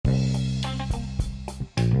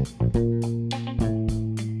Coming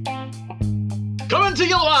to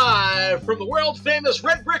you live from the world-famous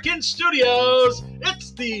Red Brick Inn Studios,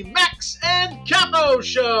 it's the Max and Capo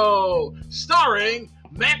Show, starring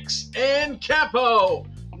Max and Capo.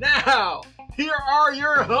 Now, here are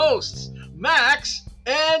your hosts, Max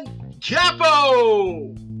and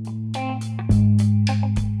Capo.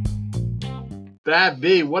 Bad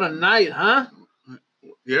B, what a night, huh?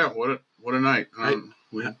 Yeah, what a night.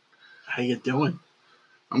 How you doing?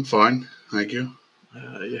 I'm fine, thank you.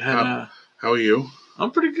 How are you?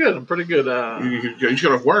 I'm pretty good. You just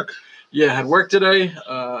got off work. Yeah, I had work today.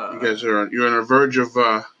 You guys you're on the verge of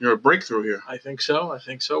a breakthrough here. I think so.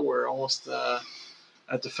 We're almost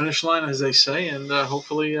at the finish line, as they say, and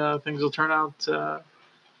hopefully things will turn out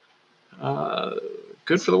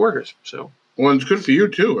good for the workers. So, well, it's good for you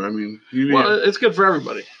too. I mean, it's good for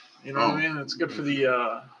everybody. You know what I mean? It's good for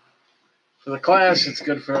the class. It's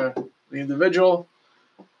good for the individual.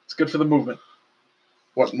 It's good for the movement.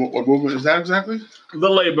 What movement is that exactly? The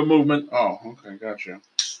labor movement. Oh, okay, gotcha.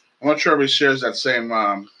 I'm not sure if he shares that same.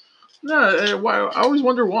 No, why? I always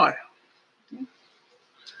wonder why. I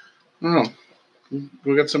don't know.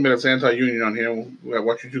 We got somebody that's anti-union on here. We'll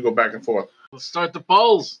watch you two go back and forth. Let's start the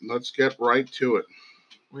polls. Let's get right to it.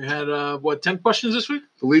 We had 10 questions this week?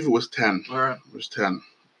 I believe it was 10. All right. It was 10,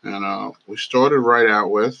 and we started right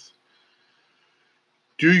out with: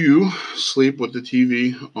 do you sleep with the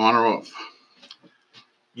TV on or off?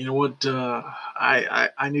 You know what?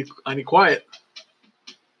 I need quiet.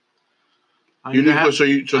 You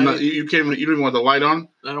don't even want the light on?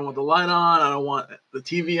 I don't want the light on. I don't want the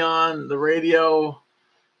TV on, the radio,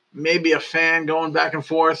 maybe a fan going back and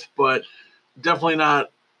forth, but definitely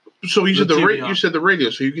not. So you said you said the radio,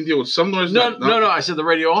 so you can deal with some noise. No. I said the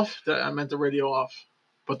radio off. I meant the radio off,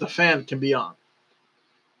 but the fan can be on.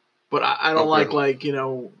 But I don't like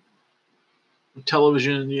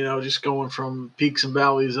television, just going from peaks and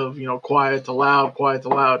valleys of, quiet to loud.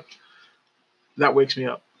 That wakes me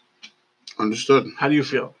up. Understood. How do you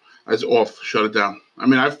feel? It's off. Shut it down. I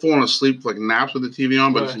mean, I've fallen asleep like naps with the TV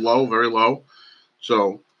on, but It's low, very low.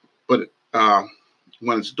 So, but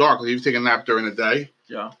when it's dark, if you take a nap during the day,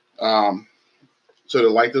 so the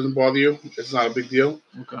light doesn't bother you, it's not a big deal.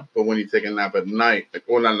 Okay. But when you take a nap at night,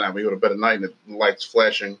 or not a nap, when you go to bed at night and the light's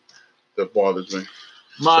flashing, that bothers me.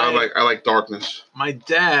 I like darkness. My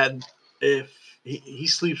dad, if he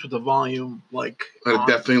sleeps with the volume like at a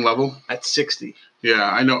deafening level at 60.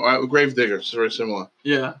 Yeah, I know. Grave diggers is very similar.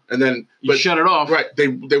 Yeah, and then you shut it off. Right, they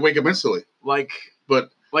wake up instantly.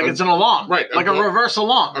 It's an alarm. Right, like a reverse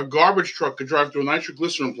alarm. A garbage truck could drive through a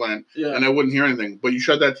nitroglycerin plant, and I wouldn't hear anything. But you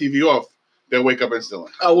shut that TV off, they'll wake up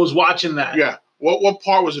instantly. I was watching that. Yeah. What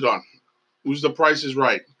part was it on? It was The Price is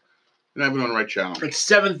Right. And I've been on the right channel. It's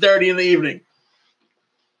 7:30 in the evening.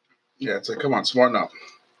 Yeah, it's like, come on, smarten up.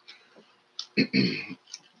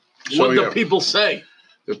 What do people say?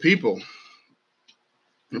 The people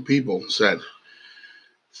said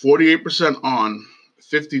 48% on,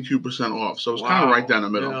 52% off. So it's kind of right down the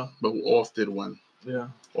middle. Yeah. But off did win. Yeah.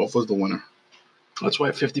 Off was the winner. That's why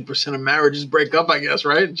 50% of marriages break up, I guess,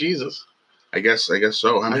 right? Jesus. I guess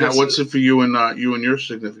so. I mean, what's it for you and your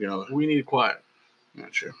significant other? We need quiet.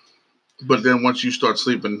 Gotcha. But then once you start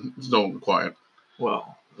sleeping, it's no quiet.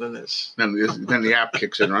 Well, then the app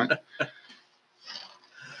kicks in, right?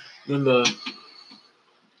 Then the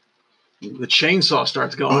chainsaw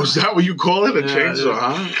starts going. Oh, is that what you call it? A chainsaw,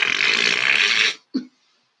 huh?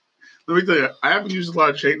 Let me tell you, I haven't used a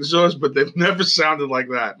lot of chainsaws, but they've never sounded like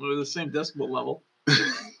that. We're the same decibel level.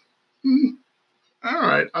 All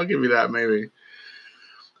right, I'll give you that maybe.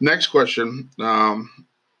 Next question.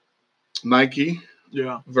 Nike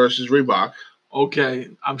versus Reebok. Okay,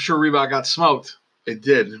 I'm sure Reebok got smoked. It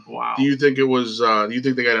did. Wow. Do you think it was? Do you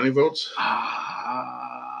think they got any votes?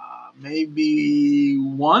 Maybe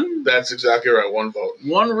one. That's exactly right. One vote.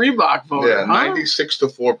 One Reebok vote. Yeah, 96% to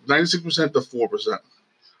 4%.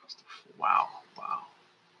 Wow.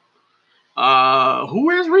 Who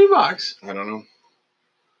wears Reeboks? I don't know.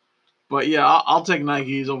 But yeah, I'll take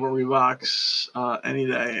Nikes over Reeboks any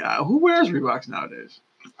day. Who wears Reeboks nowadays?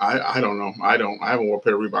 I don't know. I haven't worn a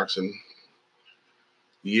pair of Reeboks in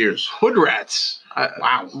years. Hood rats.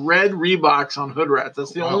 Wow. Red Reeboks on hood rats.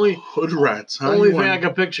 That's the only hood rats. Huh? Only thing I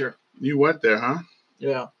can picture. You went there, huh?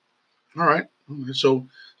 Yeah. All right. So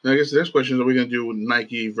I guess the next question is: are we going to do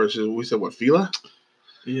Nike versus? We said what? Fila?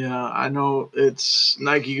 Yeah, I know it's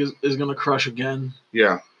Nike is going to crush again.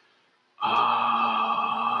 Yeah.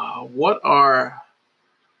 I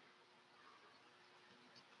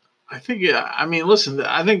think, I mean, listen,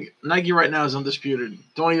 I think Nike right now is undisputed.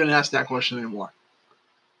 Don't even ask that question anymore.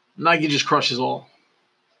 Nike just crushes all.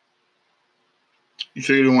 You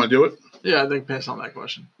sure you didn't want to do it? Yeah, I think pass on that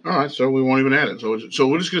question. All right, so we won't even add it. So we're just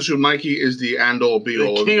going to assume Nike is the end-all,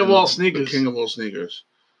 be-all. The king of all sneakers. The king of all sneakers.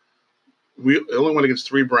 We only went against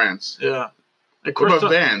 3 brands. Yeah. What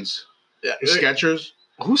about Vans? Yeah. Skechers?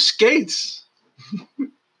 Who skates?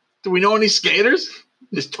 Do we know any skaters?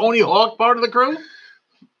 Is Tony Hawk part of the crew?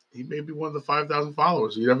 He may be one of the 5,000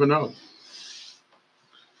 followers. You never know.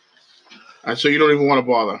 So you don't even want to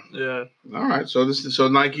bother. Yeah. All right. So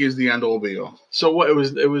Nike is the end all be all. So what? It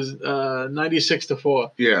was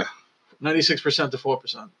 96-4. Yeah. 96% to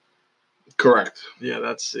 4%. Correct. Yeah,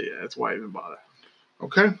 that's why I even bother.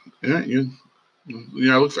 Okay. Yeah.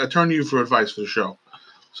 I turn to you for advice for the show,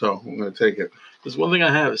 so I'm going to take it. There's one thing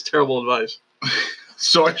I have is terrible advice.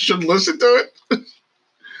 So I should listen to it.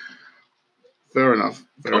 Fair enough.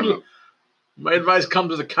 My advice comes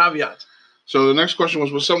with a caveat. So the next question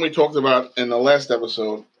was something we talked about in the last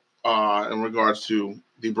episode in regards to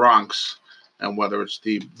the Bronx and whether it's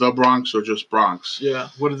the Bronx or just Bronx. Yeah.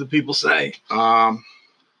 What did the people say?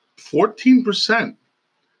 14%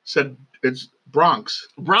 said it's Bronx.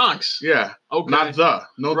 Bronx. Yeah. Okay. Not the.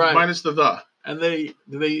 No, right. Minus the. And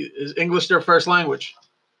is English their first language?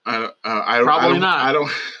 Probably not.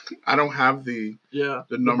 I don't have the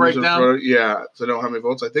numbers in front of, yeah, so I don't have any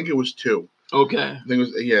votes. I think it was 2. Okay. I think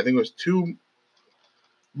it was 2.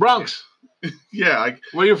 Bronx. Yeah.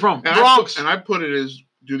 Where are you from? Bronx. I put it as,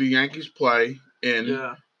 do the Yankees play in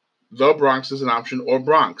the Bronx as an option or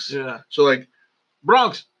Bronx? Yeah. So like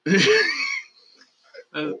Bronx.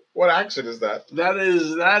 What accent is that? That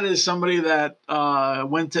is somebody that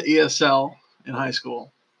went to ESL in high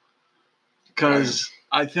school. Because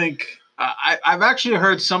I think I've actually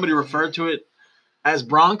heard somebody refer to it as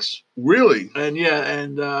Bronx. Really? And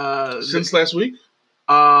since last week?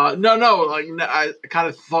 No. Like I kind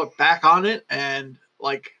of thought back on it, and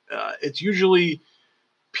like it's usually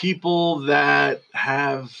people that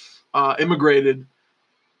have immigrated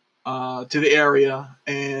to the area,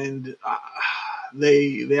 and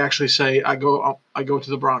they actually say I go to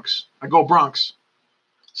the Bronx. I go Bronx.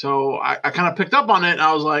 So I kind of picked up on it, and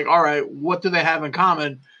I was like, all right, what do they have in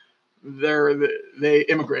common? They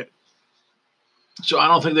immigrated. So I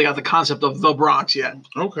don't think they got the concept of the Bronx yet.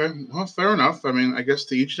 Okay. Well, fair enough. I mean, I guess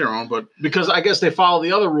to each their own, but because I guess they follow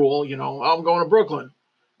the other rule, I'm going to Brooklyn.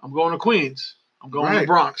 I'm going to Queens. I'm going to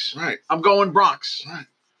Bronx. Right. I'm going Bronx. Right.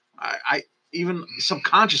 I even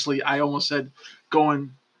subconsciously, I almost said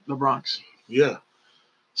going the Bronx. Yeah.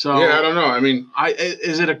 So I don't know. I mean,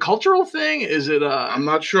 is it a cultural thing? Is it I'm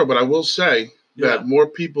not sure, but I will say that more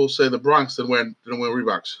people say the Bronx than wear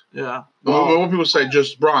Reeboks. Yeah. More people say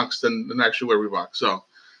just Bronx than actually wear Reeboks. So I'm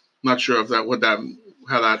not sure if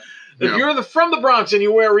how that. If you're from the Bronx and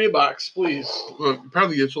you wear Reeboks, please. Well,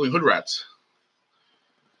 apparently it's only hood rats.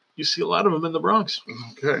 You see a lot of them in the Bronx.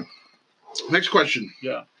 Okay. Next question.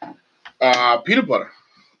 Yeah. Peanut butter.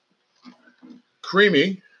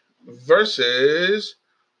 Creamy versus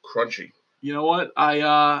crunchy. You know what?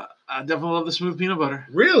 I definitely love the smooth peanut butter.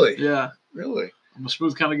 Really? Yeah. Really? I'm a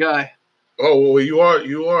smooth kind of guy. Oh, well, you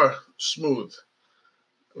are smooth.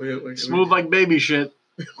 Smooth like baby shit.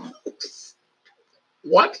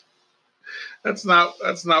 What? That's not.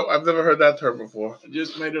 I've never heard that term before. I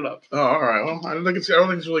just made it up. Oh, all right. Well, I don't think it's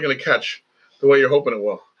really going to catch the way you're hoping it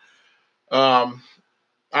will.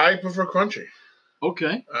 I prefer crunchy.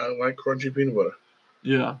 Okay. I like crunchy peanut butter.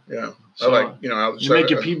 Yeah. Yeah. So, I like, you make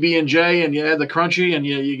your PB&J and you add the crunchy and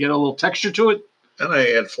you get a little texture to it. And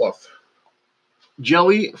I add fluff.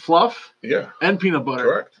 Jelly, fluff. Yeah. And peanut butter.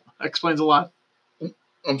 Correct. That explains a lot.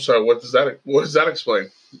 I'm sorry. What does that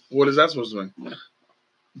explain? What is that supposed to mean?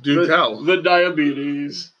 Do tell. The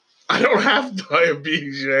diabetes. I don't have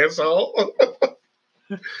diabetes, you asshole.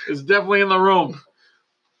 It's definitely in the room.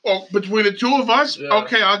 Well, between the two of us,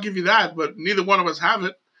 okay, I'll give you that. But neither one of us have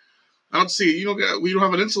it. I don't see it. We don't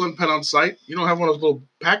have an insulin pen on site. You don't have one of those little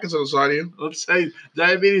packets on the side of you. Let's say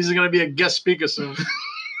diabetes is going to be a guest speaker soon.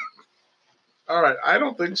 All right, I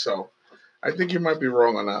don't think so. I think you might be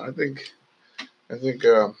wrong on that. I think.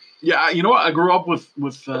 Yeah, you know what? I grew up with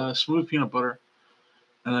smooth peanut butter,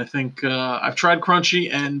 and I think I've tried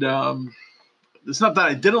crunchy, and it's not that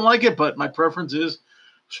I didn't like it, but my preference is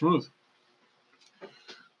smooth.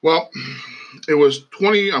 Well, it was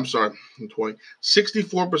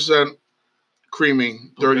 64% creamy,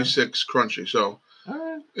 36 crunchy. So,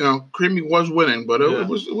 creamy was winning, but it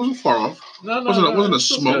wasn't far off. No, it wasn't a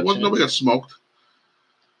smoke. Nobody got smoked.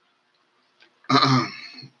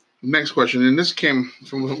 Next question, and this came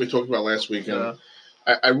from what we talked about last week. And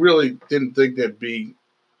I really didn't think I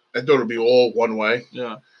thought it'd be all one way.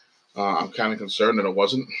 Yeah. I'm kind of concerned that it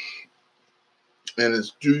wasn't. And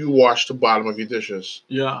it's, do you wash the bottom of your dishes?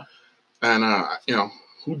 Yeah. And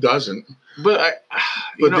who doesn't? But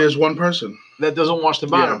there's one person that doesn't wash the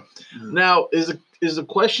bottom. Yeah. Now, is the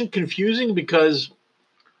question confusing because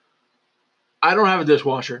I don't have a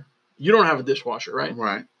dishwasher. You don't have a dishwasher, right?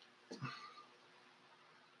 Right.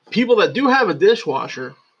 People that do have a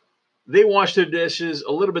dishwasher, they wash their dishes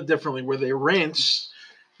a little bit differently, where they rinse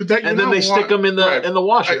and then they stick them in the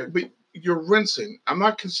washer. But you're rinsing. I'm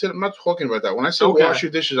not talking about that. When I say wash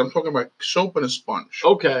your dishes, I'm talking about soap and a sponge.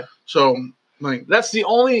 Okay. So that's the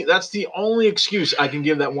only excuse I can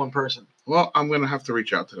give that one person. Well, I'm gonna have to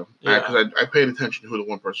reach out to them because I paid attention to who the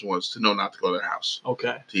one person was to know not to go to their house.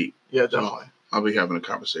 Okay. To eat. Yeah, definitely. So I'll be having a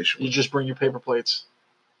conversation. You just bring your paper plates.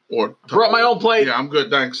 Or brought my own plate. Yeah, I'm good,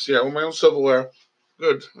 thanks. Yeah, with my own silverware.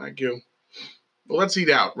 Good, thank you. Well, let's eat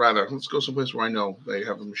out, rather. Let's go someplace where I know they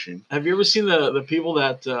have a machine. Have you ever seen the people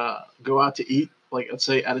that go out to eat, like let's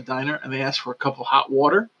say at a diner, and they ask for a cup of hot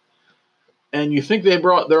water? And you think they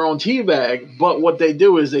brought their own tea bag, but what they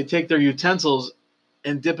do is they take their utensils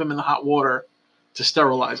and dip them in the hot water to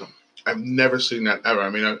sterilize them. I've never seen that ever. I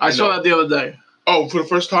mean, I saw that the other day. Oh, for the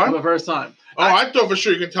first time? For the first time. Oh, I thought for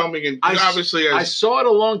sure you could tell me again. Obviously, I saw it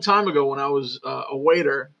a long time ago when I was a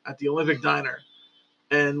waiter at the Olympic Diner.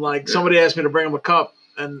 And somebody asked me to bring them a cup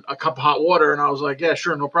of hot water, and I was like, yeah,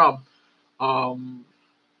 sure, no problem.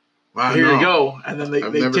 Here you go. And then they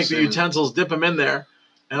take the utensils, dip them in there,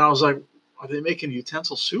 and I was like, are they making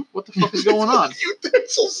utensil soup? What the fuck is going on?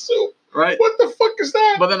 Utensil soup? Right? What the fuck is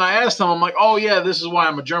that? But then I asked them, I'm like, oh yeah, this is why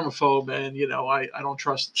I'm a germaphobe, and I don't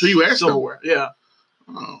trust So you asked silverware. them? Yeah.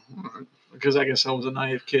 Oh, all right. Because I guess I was a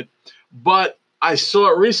naive kid. But I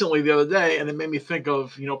saw it recently the other day, and it made me think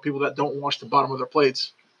of people that don't wash the bottom of their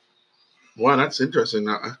plates. Wow, that's interesting.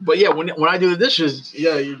 But yeah, when I do the dishes,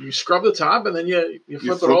 yeah, you scrub the top, and then you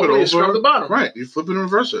flip it over, you scrub the bottom. Right, you flip it and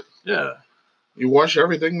reverse it. Yeah. You wash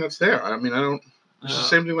everything that's there. I mean, it's the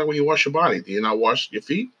same thing like when you wash your body. Do you not wash your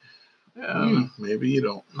feet? Yeah. Maybe you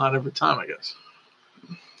don't. Not every time, I guess.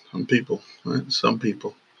 Some people, right? Some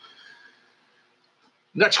people.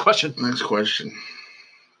 Next question.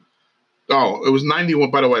 Oh, it was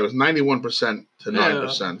 91. By the way, it was 91% to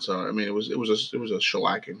 9%. So I mean, it was a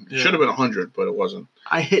shellacking. It should have been 100, but it wasn't.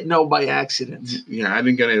 I hit no by accident. Yeah, I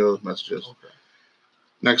didn't get any of those messages. Okay.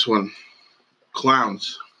 Next one,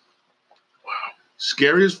 clowns. Wow,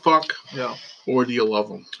 scary as fuck. Yeah. Or do you love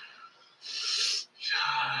them?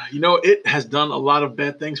 It has done a lot of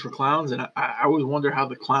bad things for clowns, and I always wonder how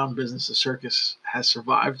the clown business, the circus, has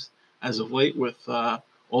survived as of late with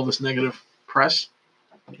all this negative press.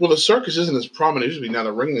 Well, the circus isn't as prominent. It used to be now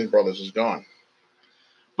the Ringling Brothers is gone.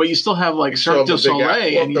 But you still have Cirque du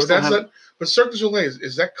Soleil. But Cirque du Soleil,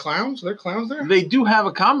 is that clowns? Are there clowns there? They do have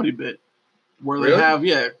a comedy bit where they have,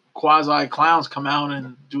 quasi-clowns come out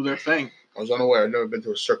and do their thing. I was unaware. I've never been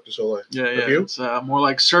to a Cirque du Soleil. Yeah. Have you? It's more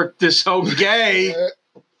like Cirque du Soleil.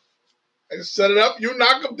 I just set it up. You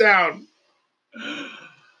knock them down.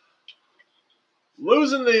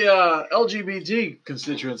 Losing the LGBT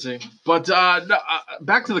constituency. But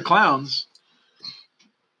back to the clowns.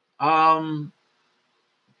 So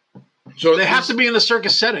they have to be in the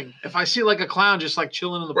circus setting. If I see a clown just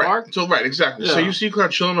chilling in the park. So exactly. Yeah. So you see a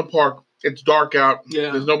clown chilling in the park. It's dark out.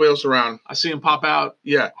 Yeah. There's nobody else around. I see him pop out.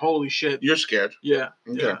 Yeah. Holy shit. You're scared. Yeah.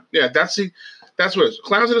 Okay. Yeah. That's what it is.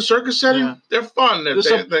 Clowns in a circus setting. Yeah. They're fun.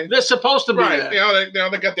 They're supposed to be. Right.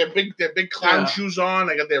 There. They got their big clown shoes on.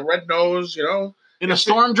 They got their red nose. In a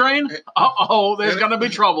storm drain? There's gonna be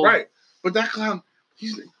trouble. Right. But that clown,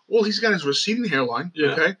 he's got his receding hairline.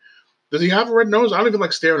 Yeah. Okay. Does he have a red nose? I don't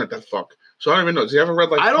even staring at that fuck. So I don't even know. Does he have a red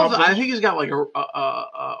I think he's got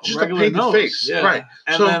a just regular nose. Face. Yeah. Right.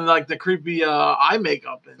 And then the creepy eye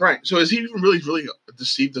makeup. Right. So is he even really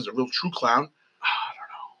deceived as a real true clown? I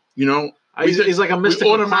don't know. He's like a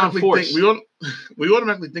mystical clown force. We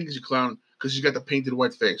automatically think he's a clown because he's got the painted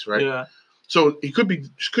white face, right? Yeah. So he could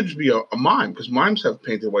just be a mime because mimes have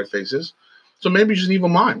painted white faces. So maybe he's just an evil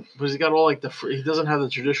mime. But he's got all he doesn't have the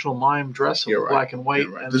traditional mime dress of black and white.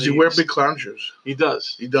 Right. Does he wear big clown shoes? He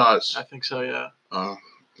does. He does. I think so, yeah. Oh,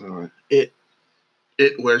 all right. It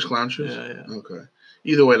wears clown shoes? Yeah. Okay.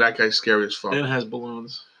 Either way, that guy's scary as fuck. And it has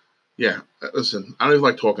balloons. Yeah. Listen, I don't even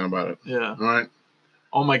like talking about it. Yeah. All right.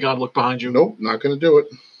 Oh my God, look behind you. Nope, not going to do it.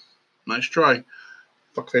 Nice try.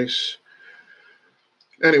 Fuckface.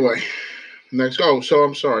 Anyway. Next. Oh, so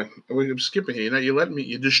I'm sorry. I'm skipping here.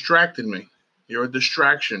 You distracted me. You're a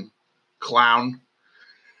distraction, clown.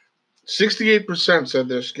 68% said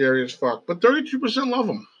they're scary as fuck, but 32% love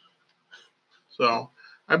them. So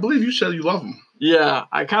I believe you said you love them. Yeah,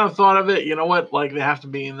 I kind of thought of it. You know what? They have to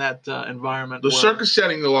be in that environment. The circus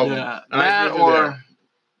setting, they love them. Yeah, that or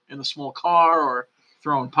in a small car or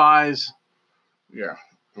throwing pies. Yeah.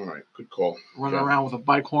 All right, good call. Running around with a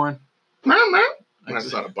bike horn.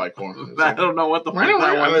 That's not a bike horn. I don't know what the fuck that was.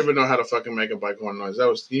 I don't even know how to fucking make a bike horn noise.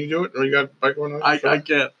 Can you do it? Or you got bike horn noise? I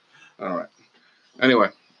can't. All right. Anyway,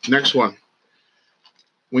 next one.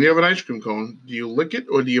 When you have an ice cream cone, do you lick it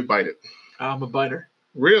or do you bite it? I'm a biter.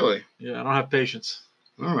 Really? Yeah, I don't have patience.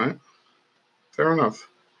 All right. Fair enough.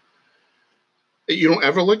 You don't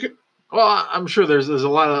ever lick it? Well, I'm sure there's a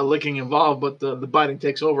lot of licking involved, but the biting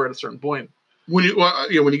takes over at a certain point. When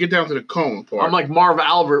you get down to the cone part. I'm like Marv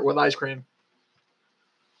Albert with ice cream.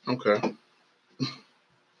 Okay.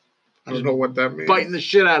 I don't know what that means. Biting the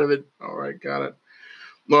shit out of it. All right, got it.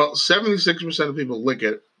 Well, 76% of people lick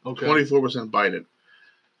it. Okay. 24% bite it.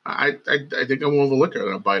 I think I'm more of a licker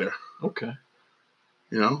than a biter. Okay.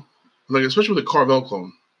 You know? Like, especially with the Carvel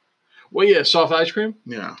clone. Well, yeah, soft ice cream.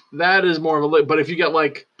 Yeah. That is more of a lick. But if you get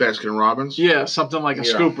like Baskin Robbins? Yeah, something like a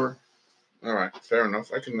scooper. All right, fair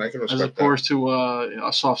enough. I can respect that. As opposed to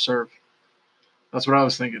a soft serve. That's what I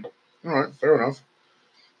was thinking. All right, fair enough.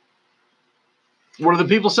 What do the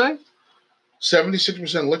people say?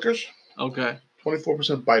 76% lickers. Okay.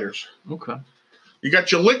 24% biters. Okay. You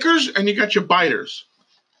got your lickers and you got your biters.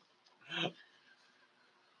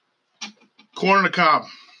 Corn on the cob.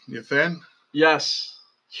 You a fan? Yes.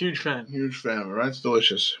 Huge fan. Huge fan. All right, it's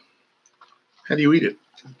delicious. How do you eat it?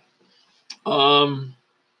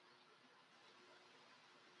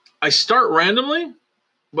 I start randomly,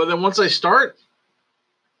 but then once I start,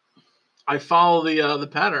 I follow the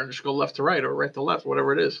pattern. Just go left to right or right to left,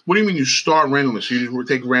 whatever it is. What do you mean you start randomly? So you just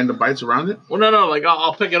take random bites around it? Well, no. Like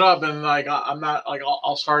I'll pick it up and like I'm not like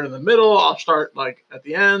I'll start in the middle. I'll start like at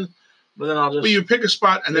the end, but then I'll just. But you pick a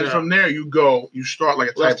spot and then from there you go. You start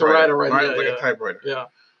like a typewriter, left to right or right, like a typewriter. Yeah.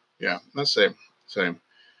 Yeah, that's same.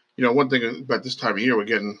 You know, one thing about this time of year, we're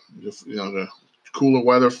getting the cooler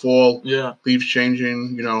weather, fall, leaves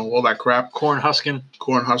changing, all that crap. Corn husking.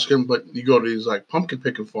 But you go to these like pumpkin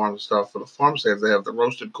picking farms and stuff. For the farm stands, they have the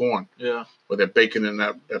roasted corn. Yeah. Where they're baking in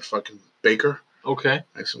that fucking baker. Okay.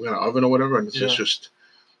 Like some kind of oven or whatever, and it's just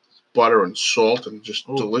butter and salt and just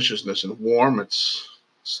deliciousness and warm. It's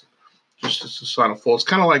just a sign of fall. It's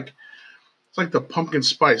kind of like the pumpkin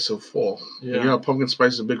spice of fall. Yeah. Pumpkin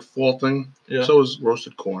spice is a big fall thing. Yeah. So is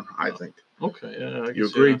roasted corn, I think. Okay, yeah. You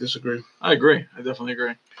agree, disagree? I agree. I definitely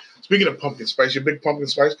agree. Speaking of pumpkin spice, you a big pumpkin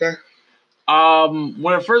spice guy?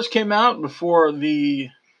 When it first came out, before the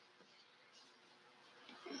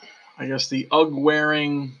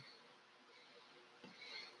UGG-wearing,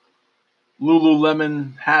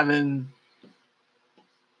 Lululemon having,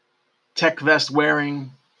 tech vest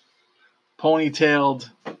wearing, ponytailed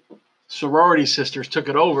sorority sisters took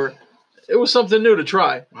it over, it was something new to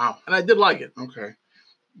try. Wow. And I did like it. Okay.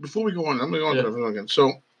 Before we go on, I'm going to go on to everything again.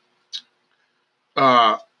 So,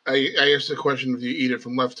 I asked the question if you eat it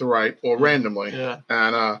from left to right or randomly. Yeah.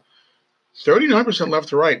 And 39% left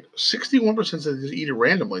to right. 61% said they just eat it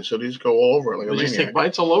randomly. So they just go all over it like a maniac. Just take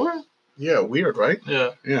bites all over? Yeah, weird, right?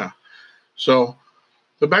 Yeah. Yeah. So,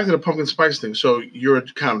 but back to the pumpkin spice thing. So you're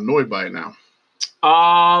kind of annoyed by it now.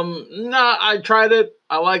 No, I tried it.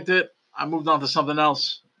 I liked it. I moved on to something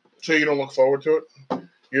else. So you don't look forward to it?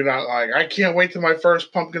 You're not like, I can't wait till my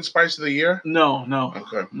first pumpkin spice of the year? No.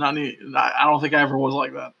 Okay. I don't think I ever was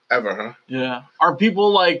like that. Ever, huh? Yeah. Are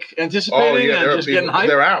people like anticipating and just getting hyped?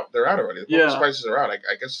 They're out. They're out already. The pumpkin spices are out.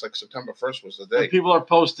 I guess like September 1st was the day. And people are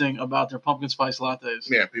posting about their pumpkin spice lattes.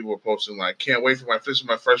 Yeah, people are posting like, can't wait for this is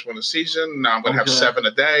my first one of the season. Now I'm going to have 7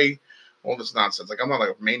 a day. All this nonsense. Like, I'm not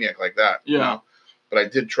like a maniac like that. Yeah. But I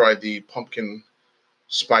did try the pumpkin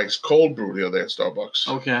spice cold brew the other day at Starbucks.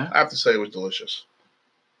 Okay. I have to say it was delicious.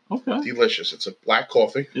 Okay. Delicious. It's a black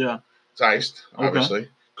coffee. Yeah. It's iced, obviously. Okay.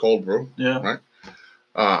 Cold brew. Yeah.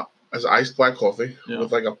 Right? It's iced black coffee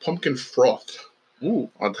with like a pumpkin froth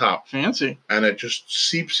on top. Fancy. And it just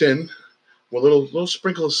seeps in with a little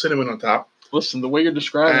sprinkle of cinnamon on top. Listen, the way you're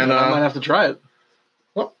describing it, I might have to try it.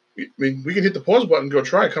 Well, I mean, we can hit the pause button, go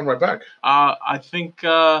try it, come right back. I think...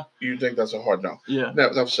 You think that's a hard no? Yeah.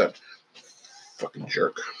 Enough said. Fucking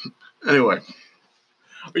jerk. Anyway.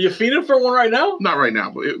 Are you feeding for one right now? Not right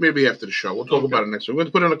now, but maybe after the show. We'll talk about it next week. We're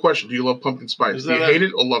going to put in a question. Do you love pumpkin spice? Do you hate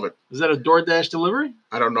it or love it? Is that a DoorDash delivery?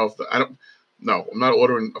 I don't know No, I'm not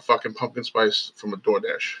ordering a fucking pumpkin spice from a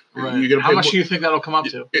DoorDash. Right. How much do you think that'll come up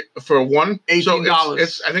to? For one? $18.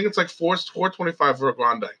 So I think it's like $4.25 for a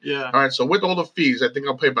grande. Yeah. All right, so with all the fees, I think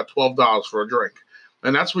I'll pay about $12 for a drink.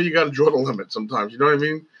 And that's where you got to draw the limit sometimes. You know what I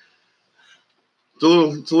mean?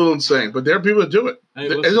 It's a little insane, but there are people that do it. Hey,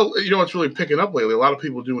 you know what's really picking up lately? A lot of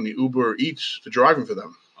people doing the Uber Eats for driving for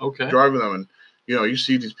them. Okay. Driving them, and you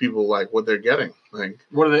see these people like what they're getting. Like,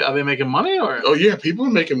 what are they? Are they making money or? Oh yeah, people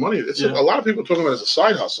are making money. It's a lot of people talking about it as a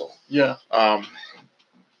side hustle. Yeah.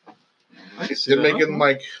 They're making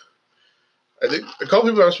like, I think a couple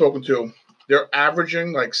people I've spoken to, they're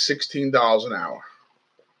averaging like $16 an hour.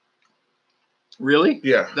 Really?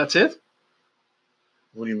 Yeah. That's it?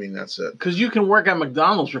 What do you mean that's it? Because you can work at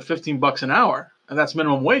McDonald's for $15 an hour, and that's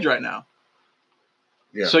minimum wage right now.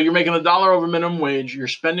 Yeah. So you're making $1 over minimum wage. You're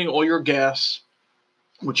spending all your gas,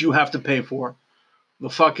 which you have to pay for. The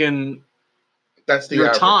fucking your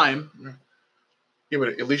average. Time. Yeah, but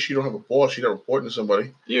at least you don't have a boss. You're not reporting to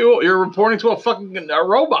somebody. You're reporting to a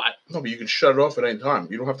robot. No, but you can shut it off at any time.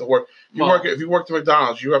 You don't have to work. If you work to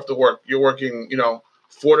McDonald's, you have to work. You're working,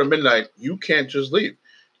 4 to midnight. You can't just leave.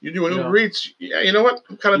 You do an Uber Eats. Yeah, you know what?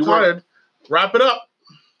 I'm kind of tired. Wrap it up.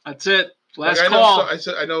 That's it. Last call.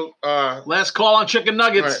 I know. Last call on chicken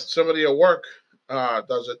nuggets. Right, somebody at work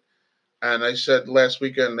does it, and I said last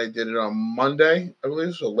weekend they did it on Monday, I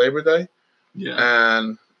believe, so Labor Day. Yeah.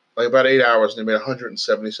 And like about 8 hours, and they made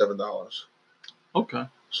 $177. Okay.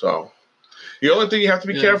 So the only thing you have to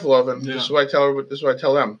be careful of, and this is what I tell her. This is what I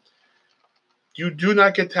tell them. You do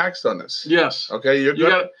not get taxed on this. Yes. Okay.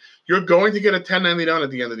 You're going to get a 1099 at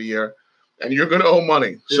the end of the year, and you're going to owe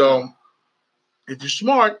money. Yeah. So if you're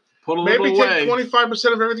smart, maybe take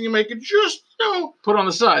 25% of everything you make and just put on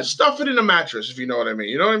the side. Stuff it in a mattress, if you know what I mean.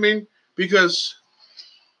 You know what I mean? Because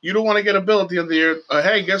you don't want to get a bill at the end of the year.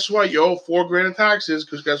 Hey, guess what? You owe $4,000 in taxes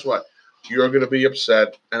because guess what? You're going to be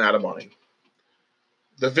upset and out of money.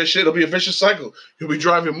 It'll be a vicious cycle. You'll be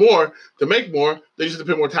driving more to make more. Then you have to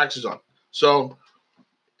pay more taxes on. So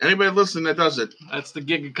anybody listening that does it. That's the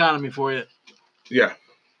gig economy for you. Yeah.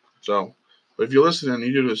 So, but if you're listening,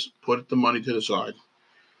 you do this. Put the money to the side.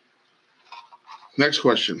 Next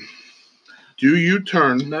question. Do you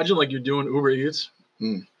turn... Imagine like you're doing Uber Eats.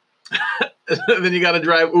 Then you got to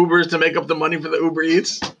drive Ubers to make up the money for the Uber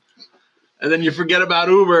Eats. And then you forget about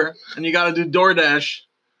Uber and you got to do DoorDash.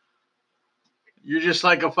 You're just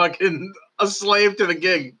like a slave to the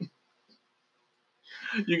gig.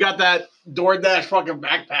 You got that DoorDash fucking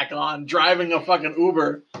backpack on, driving a fucking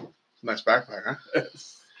Uber. Nice backpack, huh?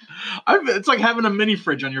 It's like having a mini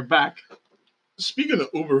fridge on your back. Speaking of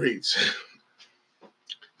Uber Eats,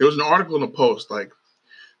 there was an article in the Post like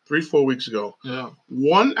 3-4 weeks ago. Yeah.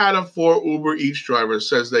 1 out of 4 Uber Eats drivers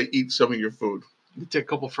says they eat some of your food. You take a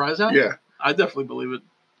couple fries out? Yeah. I definitely believe it.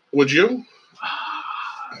 Would you?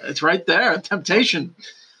 It's right there. Temptation.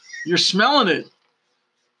 You're smelling it.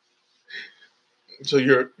 So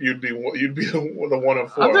you'd be the 1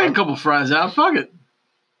 of 4. I'll take a couple fries out. Fuck it.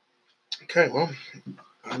 Okay, well,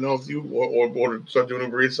 I know if you order start doing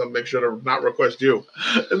Uber Eats, I'll make sure to not request you.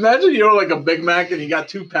 Imagine you order like a Big Mac and you got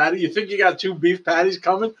 2 patties. You think you got 2 beef patties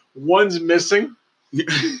coming? One's missing.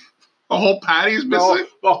 The whole patty's missing?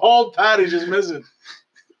 The whole patty's just missing.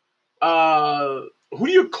 Who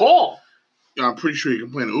do you call? Yeah, I'm pretty sure you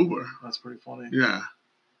can play an Uber. That's pretty funny. Yeah.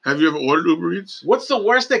 Have you ever ordered Uber Eats? What's the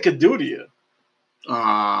worst they could do to you?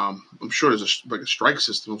 I'm sure there's a strike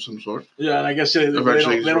system of some sort. Yeah, and I guess they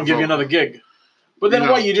don't give you another gig. But then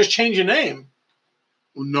what? You just change your name?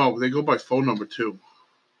 Well, no, they go by phone number too.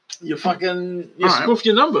 You spoofed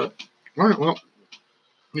your number. All right, well,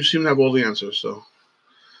 you seem to have all the answers, so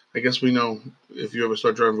I guess we know if you ever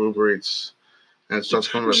start driving Uber Eats and it starts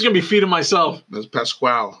coming. I'm just going to be feeding myself. That's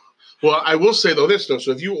Pasquale. Well, I will say, though,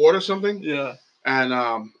 so if you order something. Yeah. And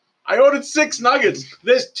I ordered 6 nuggets.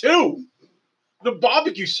 There's 2. The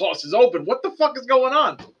barbecue sauce is open. What the fuck is going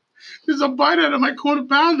on? There's a bite out of my quarter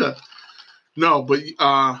pounder. No, but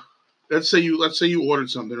let's say you ordered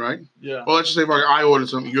something, right? Yeah. Well, let's just say I ordered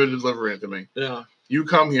something. You're delivering it to me. Yeah. You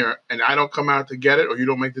come here and I don't come out to get it, or you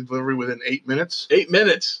don't make the delivery within 8 minutes. 8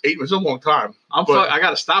 minutes. 8 minutes is a long time. I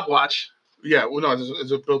got a stopwatch. Yeah. Well, no,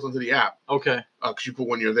 it's built into the app. Okay. Because you put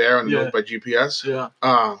when you're there and it's by GPS.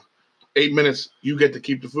 Yeah. 8 minutes, you get to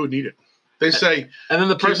keep the food and eat it. They say. And then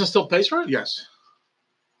the person still pays for it? Yes.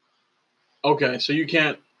 Okay, so you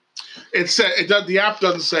can't. The app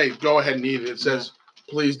doesn't say go ahead and eat it. It says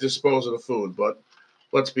please dispose of the food. But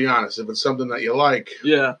let's be honest, if it's something that you like,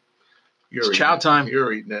 it's chow time.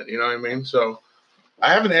 You're eating it. You know what I mean? So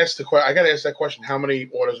I haven't asked the question. I got to ask that question: how many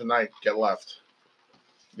orders a night get left?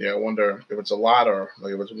 Yeah, I wonder if it's a lot or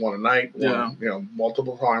like if it's one a night.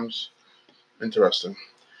 Multiple times. Interesting.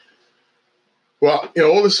 Well,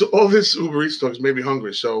 all this Uber Eats talk has made me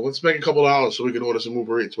hungry, so let's make a couple $1 so we can order some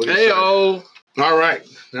Uber Eats. Hey-o! All right.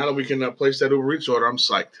 Now that we can place that Uber Eats order, I'm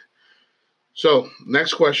psyched. So,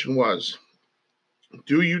 next question was,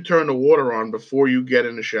 do you turn the water on before you get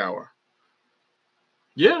in the shower?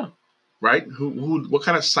 Yeah. Right? What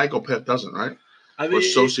kind of psychopath doesn't, right? I think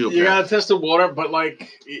you gotta test the water, but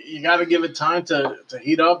you gotta give it time to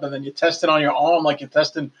heat up, and then you test it on your arm like you're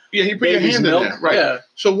testing. Yeah, you put your hand milk. In there, right? Yeah.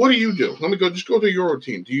 So what do you do? Let me go through your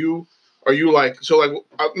routine. Do you Are you like so? Like,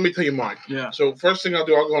 let me tell you mine. Yeah. So first thing I'll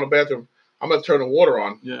do, I'll go in the bathroom. I'm gonna turn the water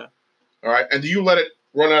on. Yeah. All right. And do you let it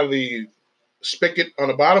run out of the spigot on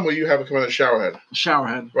the bottom, or you have it come out of the shower head? Shower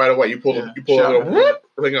head. Right away. You pull the little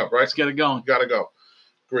thing up. Right. Let's get it going. Gotta go.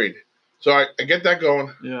 Agreed. So I get that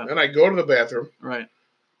going. Yeah. Then I go to the bathroom. Right.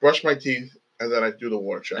 Brush my teeth, and then I do the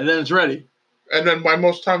water check. And then it's ready. And then by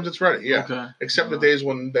most times it's ready. Yeah. Okay. Except the days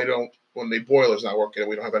when the boiler's not working and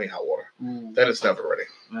we don't have any hot water. Ooh. Then it's never ready.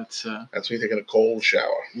 That's me taking a cold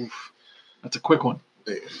shower. Oof. That's a quick one.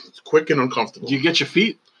 It's quick and uncomfortable. Do you get your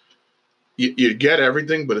feet? You get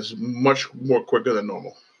everything, but it's much more quicker than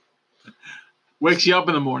normal. Wakes you up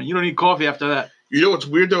in the morning. You don't need coffee after that. You know what's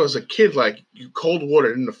weird though? As a kid, like cold water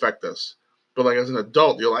didn't affect us, but like as an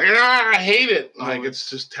adult, you're like, I hate it. Like it's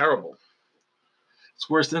just terrible. It's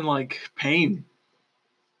worse than like pain.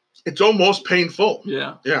 It's almost painful.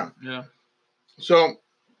 Yeah. Yeah. Yeah. So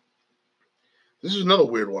this is another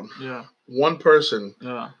weird one. Yeah. One person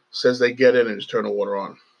says they get in and just turn the water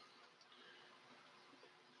on.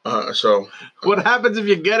 So what happens if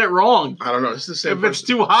you get it wrong? I don't know. It's the same. If it's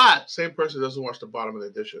too hot, same person doesn't wash the bottom of their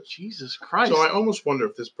dishes. Jesus Christ! So I almost wonder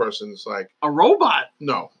if this person's like a robot.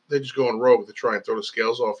 No, they just go on rogue to try and throw the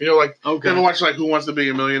scales off. You know, like you ever watch like Who Wants to Be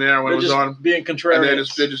a Millionaire when it was on? Being contrarian.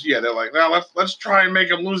 And they're like, now let's try and make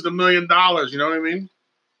them lose the $1 million. You know what I mean?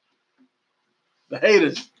 The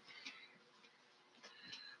haters.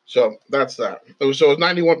 So that's that. So it's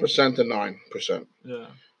 91% to 9%. Yeah.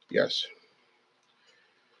 Yes.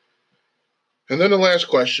 And then the last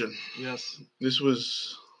question. Yes. This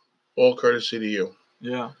was all courtesy to you.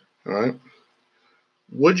 Yeah. All right.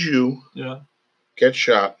 Would you get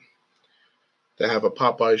shot to have a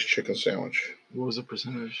Popeye's chicken sandwich? What was the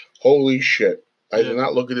percentage? Holy shit. I did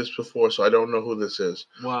not look at this before, so I don't know who this is.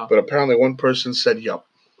 Wow. But apparently one person said yup.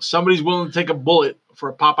 Somebody's willing to take a bullet for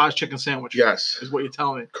a Popeye's chicken sandwich. Yes. Is what you're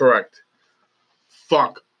telling me. Correct.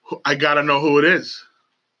 Fuck. I got to know who it is.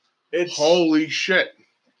 It's holy shit.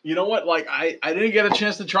 You know what? Like, I didn't get a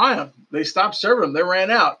chance to try them. They stopped serving them. They ran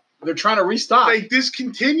out. They're trying to restock. They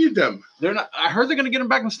discontinued them. They're not. I heard they're going to get them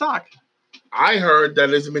back in stock. I heard that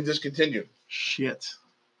it hasn't been discontinued. Shit.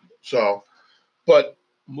 So, but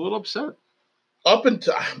I'm a little upset. Up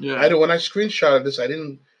until when I screenshotted this, I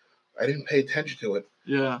didn't pay attention to it.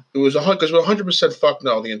 Yeah. It was because we're 100% fuck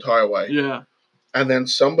no the entire way. Yeah. And then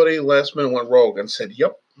somebody last minute went rogue and said,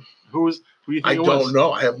 "Yep." Who do you think I it was? don't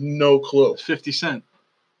know. I have no clue. 50 Cent.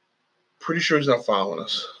 Pretty sure he's not following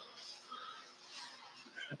us.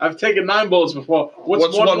 I've taken 9 bullets before.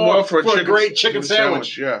 What's one more for a great chicken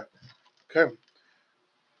sandwich? Yeah. Okay.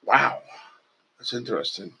 Wow. That's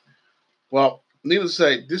interesting. Well, needless to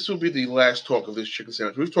say, this will be the last talk of this chicken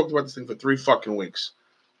sandwich. We've talked about this thing for 3 fucking weeks.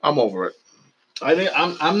 I'm over it.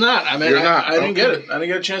 I'm not. I mean, I didn't get it. I didn't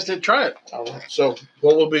get a chance to try it. All right. So,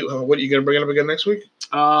 what are you going to bring it up again next week?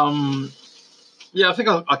 Yeah, I think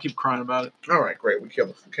I'll keep crying about it. All right, great. We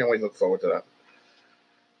can't wait to look forward to that.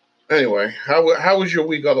 Anyway, how was your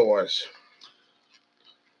week otherwise?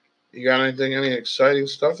 You got any exciting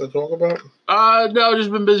stuff to talk about? No,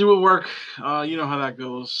 just been busy with work. You know how that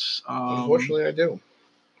goes. Unfortunately, I do.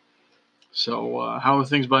 So, how are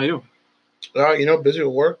things by you? Busy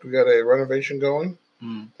with work. We got a renovation going.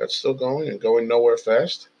 That's still going and going nowhere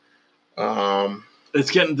fast.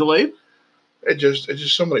 It's getting delayed? It's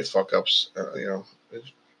just so many fuck ups.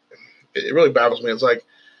 It really baffles me. It's like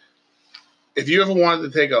if you ever wanted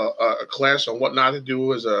to take a class on what not to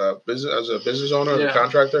do as a business owner, as a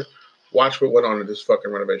contractor, watch what went on in this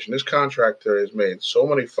fucking renovation. This contractor has made so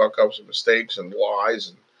many fuck ups and mistakes and lies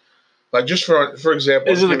and like just for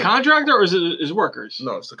example, is it the contractor or is it his workers?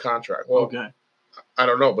 No, it's the contract. Well, okay, I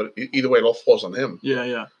don't know, but either way, it all falls on him.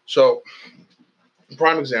 Yeah. So,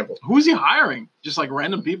 prime example. Who's he hiring? Just like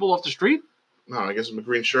random people off the street? No, I guess it's a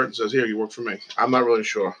green shirt and says, "Here, you work for me." I'm not really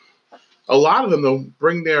sure. A lot of them though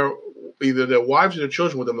bring either their wives or their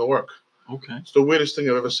children with them to work. Okay, it's the weirdest thing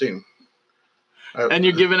I've ever seen. And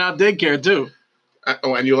you're giving out daycare too.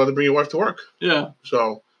 And you're allowed to bring your wife to work. Yeah.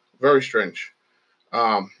 So very strange.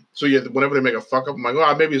 So yeah, whenever they make a fuck up, I'm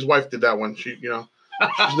like, maybe his wife did that one. She's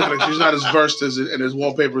not as versed in his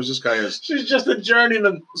wallpaper as this guy is. She's just a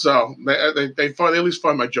journeyman. So they at least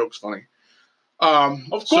find my jokes funny.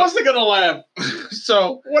 Of course they're gonna laugh.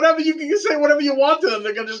 So whatever you can say, whatever you want to them,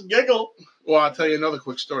 they're gonna just giggle. Well, I'll tell you another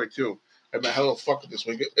quick story too. I had a little fuck up this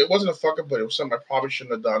week. It wasn't a fuck up, but it was something I probably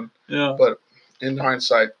shouldn't have done. Yeah. But in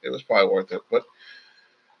hindsight, it was probably worth it. But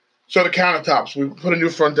so the countertops, we put a new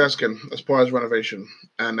front desk in as part of the renovation,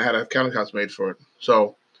 and they had to have countertops made for it.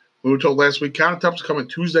 So we were told last week countertops are coming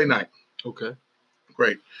Tuesday night. Okay.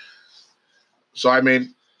 Great. So I made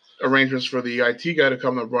arrangements for the IT guy to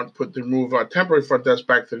come and move our temporary front desk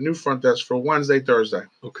back to the new front desk for Wednesday, Thursday.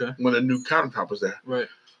 Okay. When the new countertop was there. Right.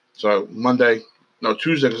 So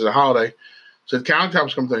Tuesday because of the holiday. So the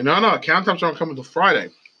countertops come today. No, countertops aren't coming until Friday.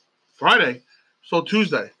 Friday? So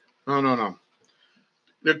Tuesday. No.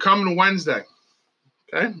 They're coming Wednesday.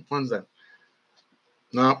 Okay? Wednesday.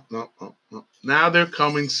 No. Now they're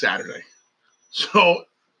coming Saturday. So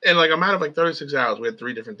in like a matter of like 36 hours, we had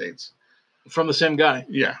 3 different dates. From the same guy?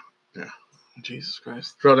 Yeah. Jesus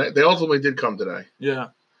Christ. So they ultimately did come today. Yeah.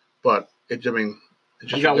 But you got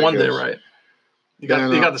ridiculous. One day right. You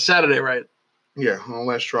got the Saturday right. Yeah, on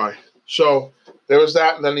last try. So there was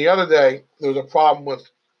that, and then the other day there was a problem with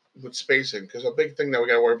spacing because a big thing that we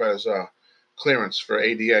got to worry about is clearance for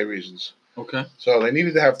ADA reasons. Okay. So they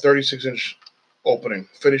needed to have 36-inch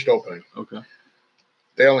finished opening. Okay.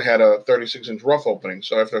 They only had a 36-inch rough opening.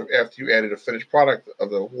 So after you added a finished product of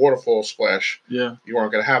the waterfall splash, you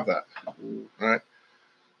weren't going to have that. All right.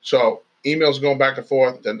 So emails going back and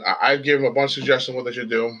forth. Then I gave them a bunch of suggestions what they should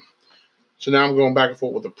do. So now I'm going back and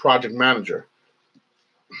forth with the project manager.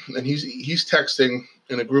 And he's texting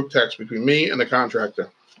in a group text between me and the contractor.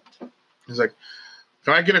 He's like,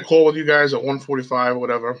 can I get a call with you guys at 1:45 or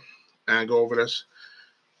whatever and go over this?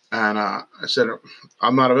 And I said,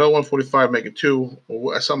 I'm not available at 1:45, make it 2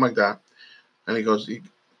 or something like that. And he goes, he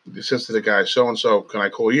says to the guy, so-and-so, can I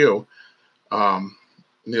call you? And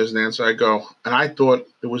he doesn't answer. I go, and I thought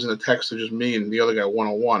it was in a text of just me and the other guy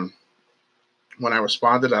one-on-one. When I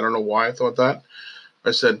responded, I don't know why I thought that.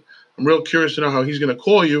 I said, I'm real curious to know how he's going to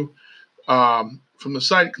call you from the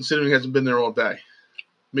site, considering he hasn't been there all day.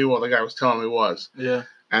 Meanwhile, the guy was telling me he was. Yeah.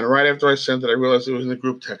 And right after I sent it, I realized it was in the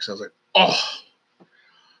group text. I was like, oh.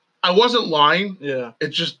 I wasn't lying. Yeah.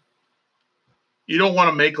 It's just, you don't want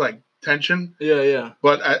to make, like, tension. Yeah.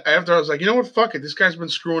 But after I was like, you know what? Fuck it. This guy's been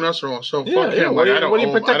screwing us wrong. So fuck him. What are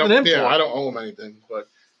you protecting him for? Yeah, I don't owe him anything. But,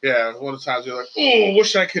 yeah, one of the times you're like, oh,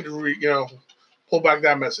 wish I could, pull back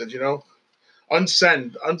that message,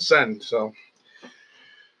 Unsend. So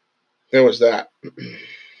there was that. You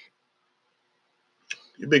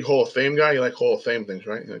a big Hall of Fame guy? You like Hall of Fame things,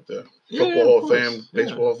 right? You like the football Hall of Fame,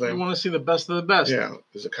 baseball Hall of Fame. You want to see the best of the best. Yeah.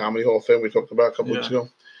 There's a comedy Hall of Fame we talked about a couple weeks ago.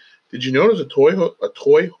 Did you know there's a toy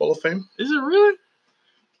Hall of Fame? Is it really?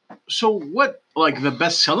 So what? Like the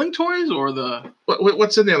best selling toys or the?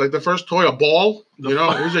 What's in there? Like the first toy, a ball?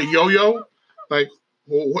 Who's a yo-yo? Like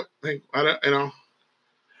what? Like, I don't know.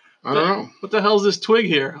 What the hell's this twig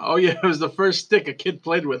here? Oh yeah, it was the first stick a kid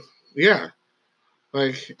played with. Yeah,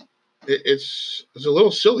 like it's a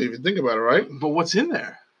little silly if you think about it, right? But what's in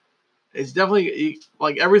there? It's definitely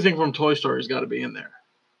like everything from Toy Story's got to be in there.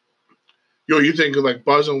 Yo, you think of like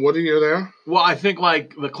Buzz and Woody are there? Well, I think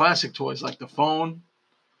like the classic toys, like the phone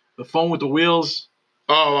with the wheels.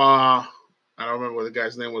 Oh, I don't remember what the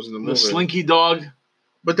guy's name was in the movie. The Slinky Dog.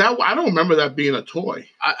 But I don't remember that being a toy.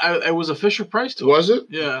 It was a Fisher-Price toy. Was it?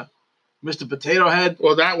 Yeah. Mr. Potato Head.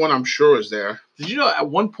 Well, that one I'm sure is there. Did you know at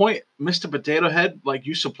one point, Mr. Potato Head, like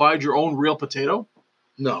you supplied your own real potato?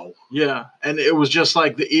 No. Yeah. And it was just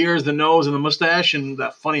like the ears, the nose, and the mustache and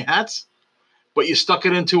the funny hats. But you stuck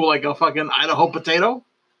it into like a fucking Idaho potato?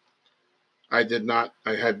 I did not.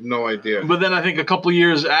 I had no idea. But then I think a couple of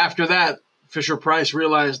years after that, Fisher-Price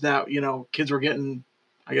realized that, kids were getting,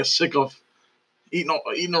 I guess, sick of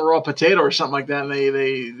eating a raw potato or something like that, and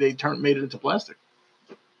they made it into plastic.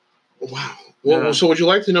 Wow. Well, so would you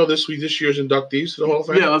like to know this year's inductees to the Hall of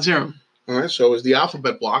Fame? Yeah, let's hear them. All right, so it was the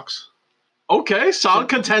Alphabet Blocks. Okay, solid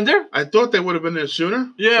contender. I thought they would have been there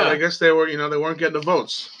sooner. Yeah. But I guess they were, they weren't getting the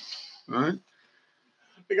votes. All right.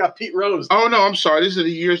 We got Pete Rose. Oh no, I'm sorry. These are the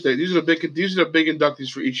years day. These are the big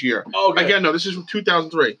inductees for each year. Okay. Again, no, this is from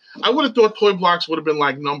 2003. I would have thought Toy Blocks would have been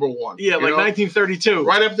like number 1. Yeah, like 1932.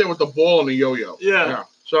 Right up there with the ball and the yo-yo. Yeah.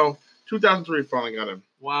 So 2003 finally got in.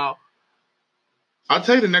 Wow. I'll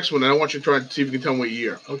tell you the next one, and I want you to try to see if you can tell me what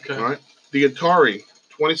year. Okay. All right. The Atari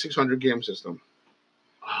 2600 game system.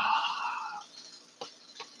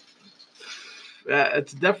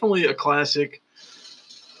 It's definitely a classic.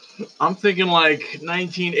 I'm thinking like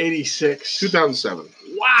 1986. 2007.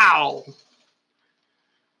 Wow.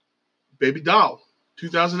 Baby Doll,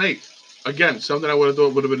 2008. Again, something I would have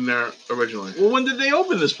thought would have been there originally. Well, when did they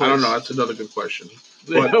open this place? I don't know. That's another good question.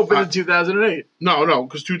 They opened in 2008. No,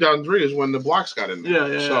 because 2003 is when the Blocks got in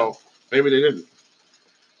there. Yeah. So maybe they didn't.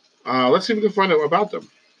 Let's see if we can find out about them.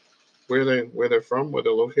 Where they're from, where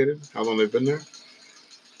they're located, how long they've been there.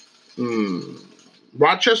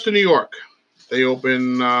 Rochester, New York. They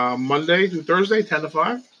open Monday through Thursday, 10 to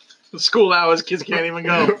 5. The school hours, kids can't even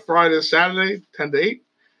go. Friday to Saturday, 10 to 8.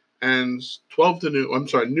 And 12 to noon. I'm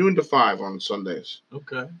sorry, noon to 5 on Sundays.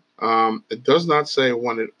 Okay. It does not say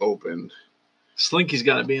when it opened. Slinky's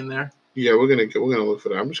got to be in there. Yeah, we're gonna look for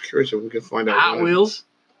that. I'm just curious if we can find out. Hot Wheels.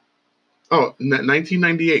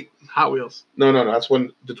 1998. Hot Wheels. No, that's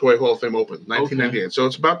when the Toy Hall of Fame opened. 1998. Okay. So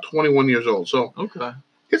it's about 21 years old. So okay,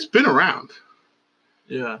 it's been around.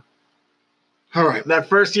 Yeah. All right. That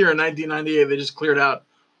first year in 1998, they just cleared out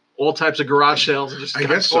all types of garage sales and just got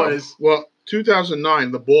toys. So. Well,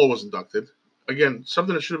 2009, the Ball was inducted. Again,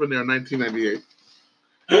 something that should have been there in 1998.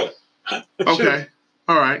 Okay.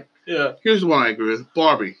 All right. Yeah. Here's the one I agree with.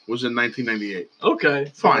 Barbie was in 1998.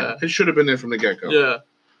 Okay. Fine. Yeah. It should have been there from the get-go. Yeah.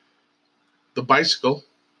 The Bicycle,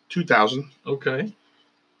 2000. Okay.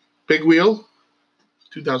 Big Wheel,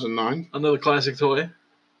 2009. Another classic toy.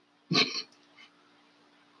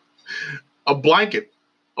 A blanket.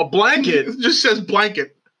 A blanket? It just says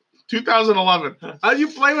blanket. 2011. How do you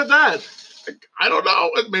play with that? I don't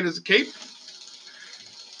know. It made as a cape.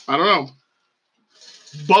 I don't know.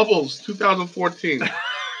 Bubbles, 2014.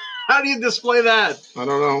 How do you display that? I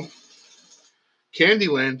don't know.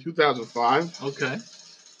 Candyland, 2005. Okay.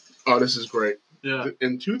 Oh, this is great. Yeah.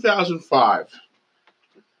 In 2005,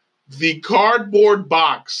 the cardboard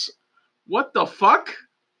box. What the fuck?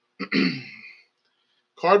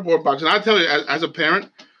 Cardboard box. And I tell you, as a parent,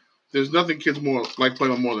 there's nothing kids like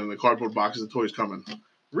playing with more than the cardboard boxes, the toys coming.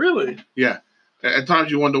 Really? Yeah. At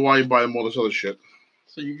times you wonder why you buy them all this other shit.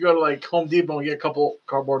 So you go to like Home Depot and get a couple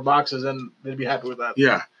cardboard boxes and they'd be happy with that.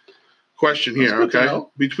 Yeah. Question here, okay?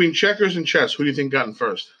 Between checkers and chess, who do you think got in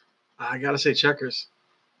first? I gotta say checkers.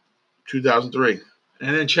 2003.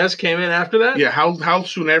 And then chess came in after that? Yeah. How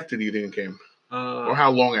soon after do you think it came? Or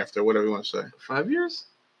how long after, whatever you want to say. 5 years?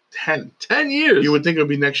 10. 10 years. You would think it would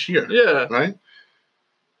be next year. Yeah. Right?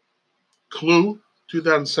 Clue,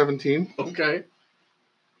 2017. Okay.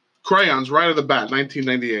 Crayons, right off the bat,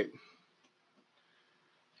 1998.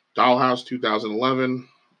 Dollhouse, 2011.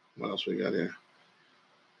 What else we got here?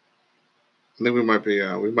 I think we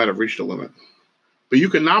might have reached the limit. But you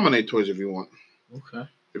can nominate toys if you want. Okay.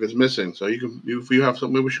 If it's missing. So if you have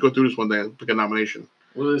something, maybe we should go through this one day and pick a nomination.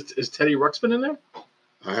 Well, is Teddy Ruxpin in there?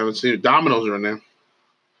 I haven't seen it. Dominoes are in there.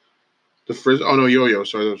 The Yo-Yo.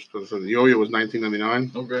 Sorry, the Yo-Yo was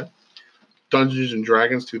 1999. Okay. Dungeons and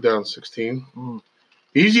Dragons, 2016. Mm.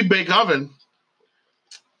 Easy Bake Oven.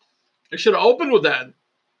 They should have opened with that.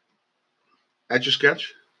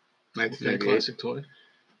 Etch-a-Sketch, 1998. Okay, classic toy.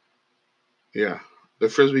 Yeah. The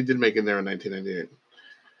Frisbee did make it there in 1998.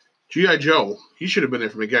 G.I. Joe, he should have been there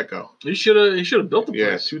from the get-go. He should have built the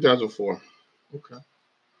place. Yeah, 2004. Okay.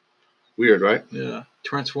 Weird, right? Yeah.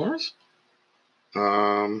 Transformers?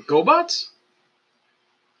 GoBots?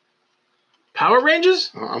 Power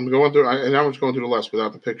Rangers? I'm going through, and I'm just going through the list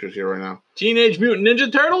without the pictures here right now. Teenage Mutant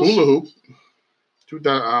Ninja Turtles? Hula Hoop,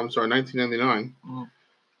 1999. Oh.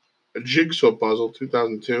 A Jigsaw Puzzle,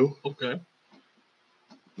 2002. Okay.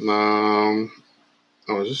 So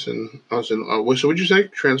what'd you say?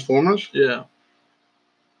 Transformers? Yeah.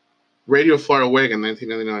 Radio Flyer Wagon,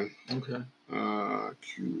 1999. Okay.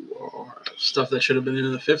 QRS. Stuff that should have been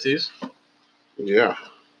in the 50s. Yeah.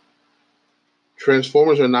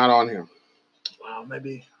 Transformers are not on here. Wow,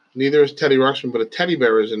 maybe. Neither is Teddy Ruxpin, but a teddy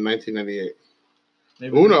bear is in 1998.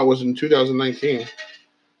 Maybe Uno was in 2019.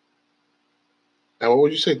 And what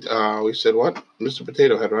would you say? We said what? Mr.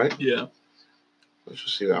 Potato Head, right? Yeah. Let's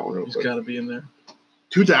just see that one real quick. He's got to be in there.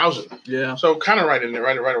 2000. Yeah. So kind of right in there,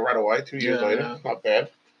 right away. 2 years later. Yeah. Not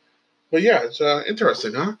bad. But yeah, it's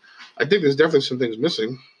interesting, huh? I think there's definitely some things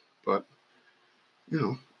missing, but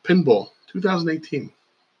Pinball, 2018.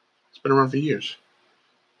 It's been around for years.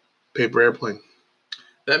 Paper Airplane.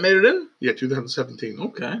 That made it in? Yeah, 2017.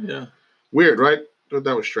 Okay, yeah. Weird, right? Thought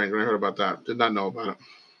that was strange when I heard about that. Did not know about it.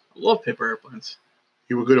 I love paper airplanes.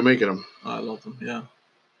 You were good at making them. I love them, yeah.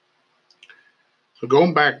 So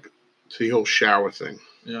going back to the whole shower thing.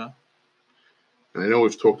 Yeah. And I know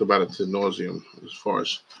we've talked about it to nauseum as far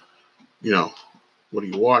as, what do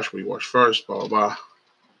you wash? What do you wash first? Blah, blah, blah.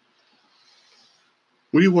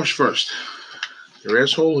 What do you wash first? Your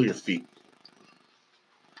asshole or your feet?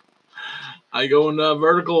 I go in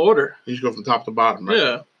vertical order. You just go from top to bottom, right?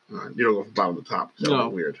 Yeah. You don't go from bottom to top. That would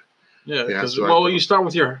be weird. Yeah, because you start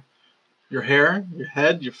with your hair, your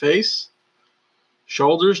head, your face,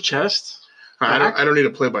 shoulders, chest. I don't need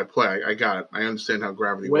a play-by-play. I got it. I understand how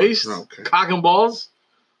gravity works. Waist, cock and balls,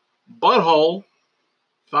 butthole,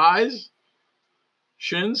 thighs,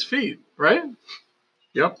 shins, feet, right?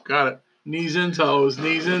 Yep, got it. Knees and toes,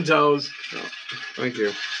 knees and toes. Oh, thank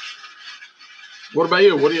you. What about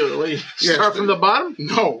you? What do you start from the bottom?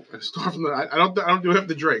 No, I start from the. I don't do half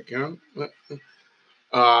the Drake.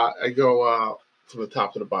 I go from the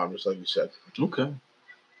top to the bottom, just like you said. Okay.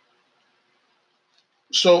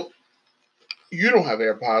 So you don't have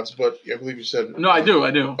AirPods, but I believe you said no. I do.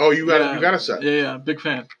 Oh, you got a set. Yeah, big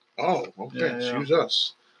fan. Oh, okay. Yeah. Excuse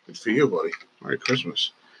us. Good for you, buddy. Merry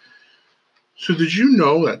Christmas. So did you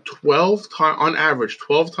know that 12 times, on average,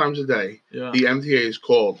 12 times a day, the MTA is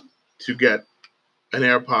called to get an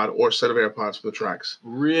AirPod or a set of AirPods for the tracks?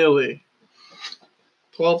 Really?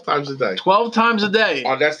 12 times a day. 12 times a day.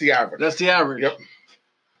 Oh, that's the average. That's the average.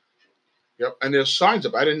 Yep. And there's signs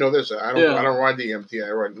up. I didn't know this. I don't ride the MTA.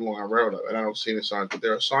 I ride Long Island Railroad, and I don't see any signs. But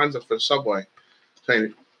there are signs up for the subway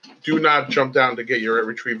saying, "Do not jump down to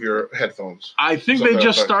retrieve your headphones." I think they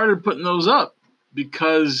just started putting those up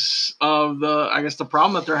because of the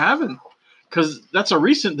problem that they're having. Because that's a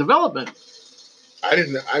recent development.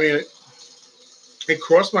 It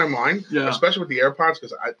crossed my mind, especially with the AirPods,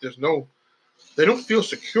 because they don't feel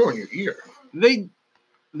secure in your ear.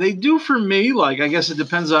 They do for me. Like, I guess it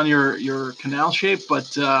depends on your canal shape, but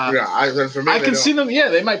for me, I can see them. Yeah,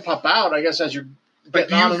 they might pop out. I guess as you're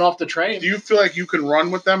getting on and off the train. Do you feel like you can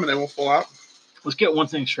run with them and they won't fall out? Let's get one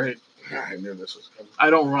thing straight. I knew this was coming. I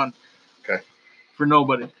don't run. Okay. For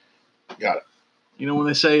nobody. Got it. You know when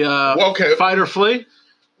they say fight or flee?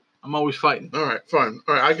 I'm always fighting. All right, fine.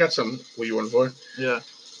 All right, I got some. What you want for? Yeah.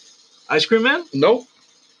 Ice cream man? Nope.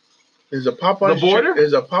 Is a Popeye's The border?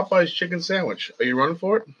 Is a Popeye's chicken sandwich. Are you running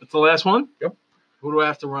for it? That's the last one? Yep. Who do I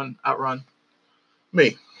have to outrun?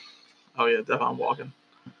 Me. Oh yeah, definitely I'm walking.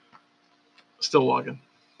 Still walking.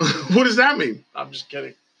 What does that mean? I'm just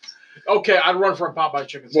kidding. Okay, I'd run for a Popeye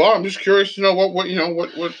chicken sandwich. Well, I'm just curious to know what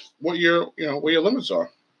your your limits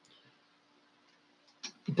are.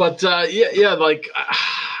 But like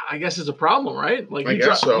I guess it's a problem, right? Like you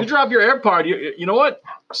drop your AirPod, you know what?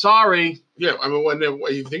 Sorry. Yeah, I mean when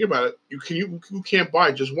you think about it, you can't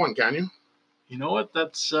buy just one, can you? You know what?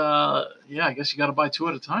 That's I guess you got to buy two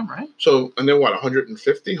at a time, right? So and then what? $150,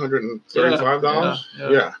 $135?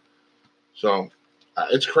 Yeah. So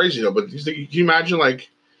it's crazy though. But can you imagine like?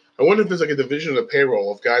 I wonder if there's like a division of the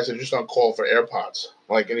payroll of guys that are just on call for AirPods,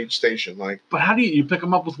 like in each station. Like, but how do you pick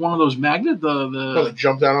them up with one of those magnets? They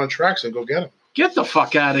jump down on the tracks and go get them. Get the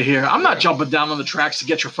fuck out of here! I'm not jumping down on the tracks to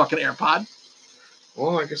get your fucking AirPod.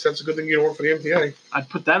 Well, I guess that's a good thing you don't work for the MTA. I'd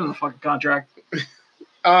put that in the fucking contract. We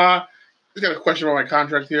got a question about my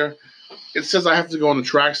contract here. It says I have to go on the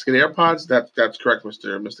tracks to get AirPods. That's correct,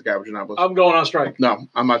 Mr. Gabaginopolis. I'm going on strike. No,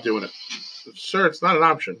 I'm not doing it, sir. It's not an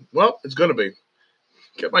option. Well, it's going to be.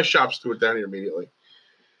 Get my shop steward down here immediately.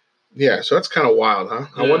 Yeah, so that's kind of wild, huh?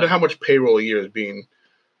 Yeah. I wonder how much payroll a year is being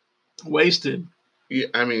wasted. Yeah,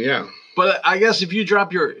 I mean, yeah. But I guess if you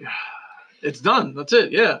drop it's done. That's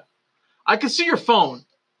it. Yeah. I can see your phone.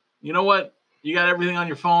 You know what? You got everything on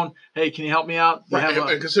your phone. Hey, can you help me out? Right.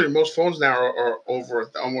 And considering most phones now are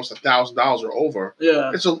over almost $1,000 or over.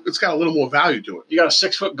 Yeah. It's got a little more value to it. You got a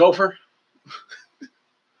 6-foot gopher?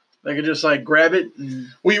 They could just like grab it.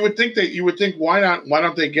 Well, you would think why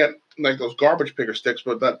don't they get like those garbage picker sticks,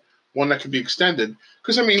 but that one that can be extended?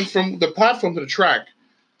 Because I mean, from the platform to the track,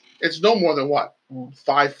 it's no more than what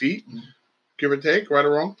 5 feet, give or take, right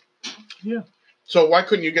or wrong. Yeah. So why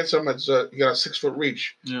couldn't you get something that's you got a 6-foot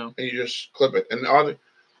reach? Yeah. And you just clip it. And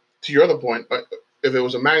to your other point, if it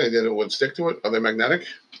was a magnet, then it would stick to it. Are they magnetic?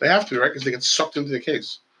 They have to, right? Because they get sucked into the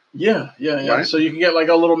case. Yeah. Right? So you can get like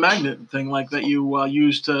a little magnet thing like that you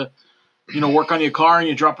use to, work on your car and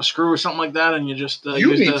you drop a screw or something like that and you just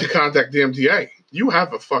you need to contact the MTA. You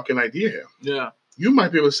have a fucking idea here. Yeah. You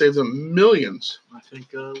might be able to save them millions. I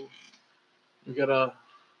think we got a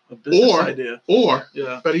business idea. Or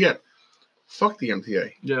better yet, fuck the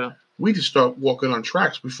MTA. Yeah. We just start walking on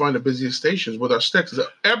tracks. We find the busiest stations with our sticks.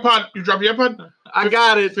 AirPod, you drop your AirPod? I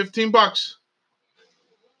got it. $15.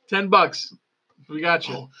 $10. We got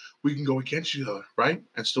you. Oh, we can go against each other, right?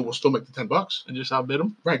 And we'll still make the $10. And just outbid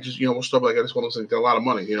them? Right. Just, we'll start like, this one looks like a lot of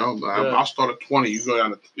money, I'll start at 20, you go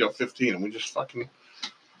down to 15, and we just fucking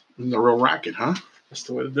in the real racket, huh? That's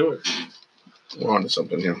the way to do it. We're on to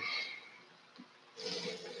something here.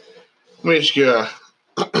 Let me ask you,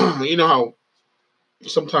 you know how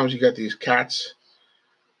sometimes you get these cats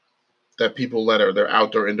that people they're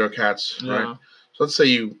outdoor, indoor cats, right? So let's say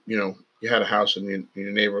you had a house and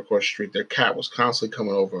your neighbor across the street, their cat was constantly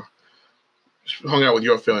coming over, hung out with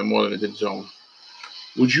your family more than it did his own.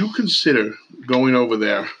 Would you consider going over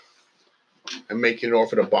there and making an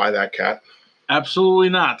offer to buy that cat? Absolutely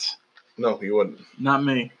not. No, you wouldn't. Not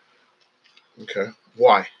me. Okay.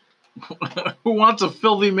 Why? Who wants a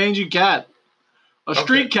filthy, mangy cat? A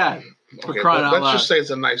street cat, for crying out loud. Let's just say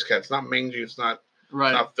it's a nice cat. It's not mangy. It's not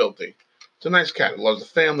filthy. It's a nice cat. It loves the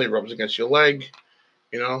family. It rubs against your leg.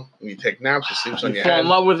 When you take naps, it sleeps on your head. You fall in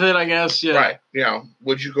love with it, I guess. Yeah. Right.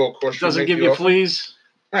 Would you go across? Doesn't give you fleas.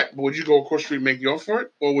 Right, but would you go across the street and make the offer for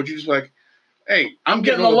it, or would you just like, hey, I'm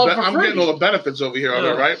getting getting all the benefits over here of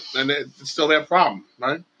it, right? And it's still their problem,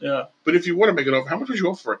 right? Yeah. But if you want to make it over, how much would you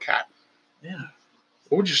offer for a cat? Yeah.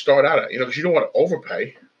 What would you start out at? Because you don't want to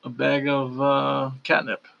overpay. A bag of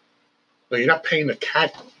catnip. No, you're not paying the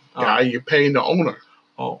cat guy. You're paying the owner.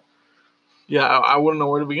 Oh. Yeah, I wouldn't know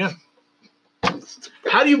where to begin.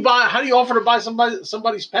 How do you offer to buy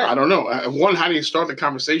somebody's pet? I don't know. One, how do you start the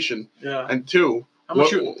conversation? Yeah. And two, how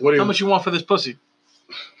much you want for this pussy?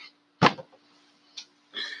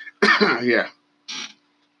 Yeah.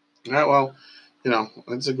 Well,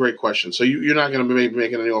 that's a great question. So you're not going to be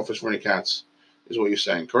making any offers for any cats, is what you're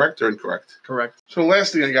saying. Correct or incorrect? Correct. So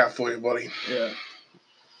last thing I got for you, buddy. Yeah.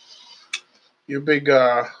 You're a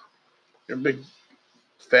big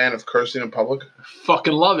fan of cursing in public?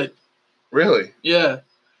 Fucking love it. Really? Yeah.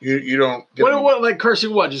 You don't get what like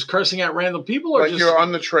cursing what? Just cursing at random people or like just you're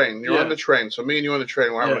on the train. You're on the train. So me and you on the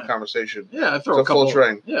train, we're having a conversation. Yeah, I throw it's a full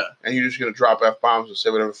train. Yeah. And you're just gonna drop F-bombs and say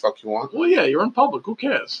whatever the fuck you want? Well, yeah, you're in public. Who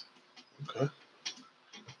cares? Okay.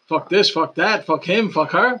 Fuck this, fuck that, fuck him,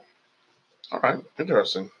 fuck her. All right.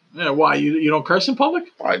 Interesting. Yeah, why? You don't curse in public?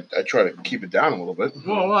 I try to keep it down a little bit.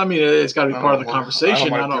 Well, I mean, it's got to be part of the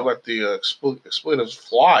conversation. I don't let the expletives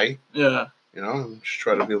fly. Yeah. I'm just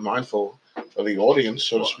trying to be mindful of the audience,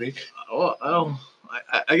 so to speak. Well,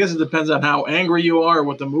 I guess it depends on how angry you are,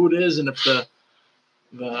 what the mood is, and if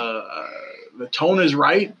the tone is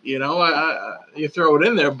right. You throw it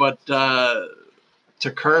in there, but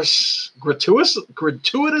to curse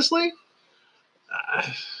gratuitously,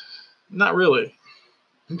 not really.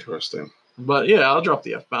 Interesting. But yeah, I'll drop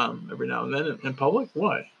the F-bomb every now and then in public.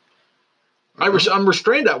 Why? I'm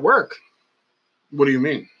restrained at work. What do you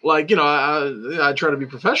mean? Like, I try to be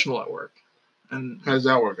professional at work. And how does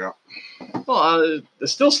that work out? Well, it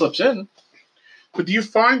still slips in. But do you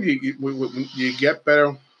find you get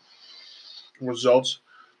better results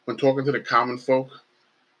when talking to the common folk,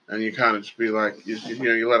 and you kind of just be like,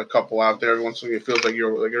 you let a couple out there every once in a while, it feels like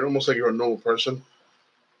you're almost like you're a normal person.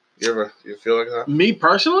 You feel like that? Me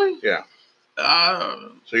personally? Yeah.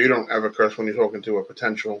 So you don't ever curse when you're talking to a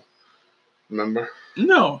potential member?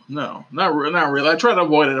 No, not really. I try to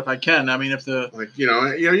avoid it if I can. I mean, if you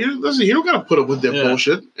listen, you don't got to put up with their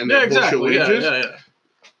bullshit and their bullshit wages.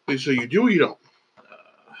 Yeah. So you do or you don't?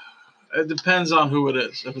 It depends on who it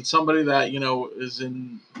is. If it's somebody that is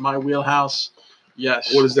in my wheelhouse,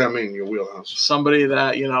 yes. What does that mean, your wheelhouse? Somebody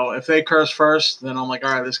that if they curse first, then I'm like,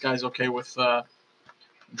 all right, this guy's okay with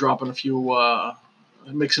dropping a few,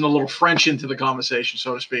 mixing a little French into the conversation,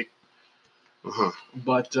 so to speak. Uh-huh.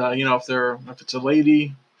 But if it's a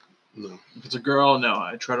lady, no. If it's a girl, no.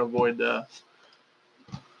 I try to avoid the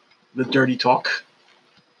dirty talk.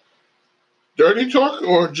 Dirty talk,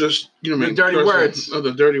 or just the dirty words? Oh,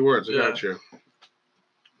 the dirty words. I got you.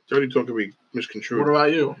 Dirty talk can be misconstrued. What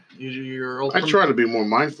about you? I try to be more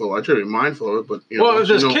mindful. I try to be mindful of it, but if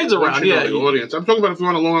there's kids around, the audience. I'm talking about if you're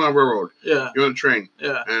on a Long Island Railroad. Yeah. You're on a train.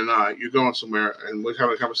 Yeah. And you're going somewhere, and we're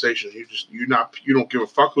having a conversation. You don't give a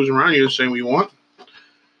fuck who's around. You're just saying what you want.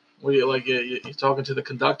 Well, you're talking to the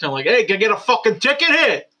conductor. I'm like, hey, can I get a fucking ticket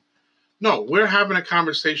here? No, we're having a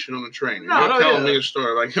conversation on the train. You're telling me a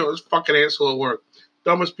story like, this fucking asshole at work,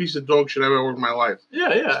 dumbest piece of dog shit I've ever worked in my life. Yeah.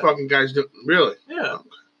 This fucking guy's doing really. Yeah. Okay.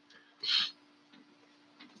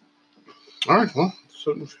 All right, well,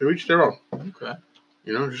 so each their own. Okay.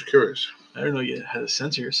 Just curious. I didn't know you had to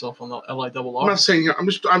censor yourself on the LIRR. I'm not saying I'm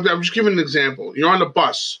just giving an example. You're on the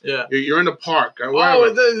bus. Yeah. You're in the park.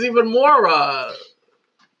 There's even more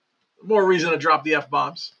reason to drop the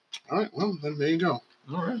F-bombs. All right, well, then there you go.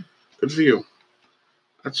 All right. Good for you.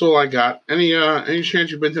 That's all I got. Any chance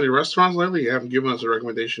you've been to the restaurants lately? You haven't given us a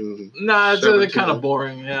recommendation. Nah, they're kind of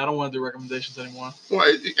boring. Yeah, I don't want to do recommendations anymore. Well,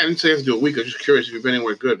 I didn't say you have to do a week. I was just curious if you've been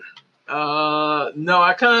anywhere good. No,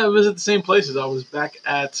 I kind of visit the same places. I was back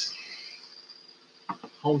at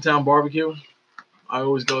Hometown Barbecue. I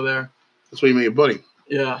always go there. That's where you met your buddy.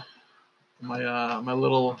 Yeah, my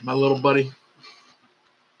little buddy,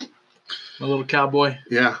 my little cowboy.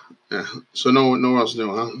 Yeah. So no one else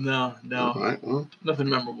knew, huh? No. All right. Well, nothing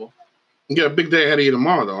memorable. You got a big day ahead of you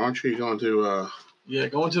tomorrow, though, aren't you? You're going to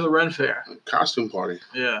going to the Ren Fair. Costume party.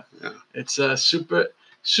 Yeah. It's superheroes.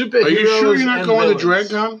 Are you sure you're not going to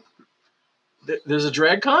DragCon? There's a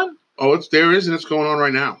DragCon? Oh, there is, and it's going on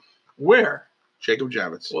right now. Where? Jacob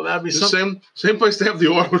Javits. Well, that'd be the same place they have the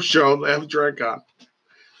auto show. They have DragCon.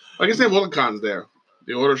 I guess they have all the cons there.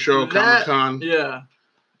 The auto show, Comic-Con. Yeah,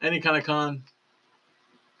 any kind of con.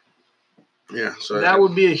 Yeah, so that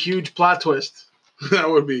would be a huge plot twist. That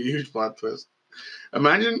would be a huge plot twist.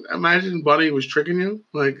 Imagine Buddy was tricking you.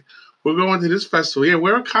 Like, we're going to this festival. Yeah,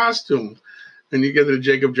 wear a costume. and you get to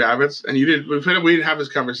Jacob Javits, and we didn't have this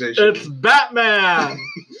conversation. It's Batman.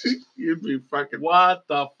 You'd be fucking. What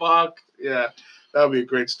the fuck? Yeah, that would be a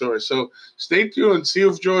great story. So stay tuned and see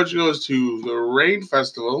if George goes to the Rain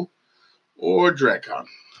Festival or DragCon.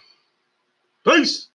 Peace.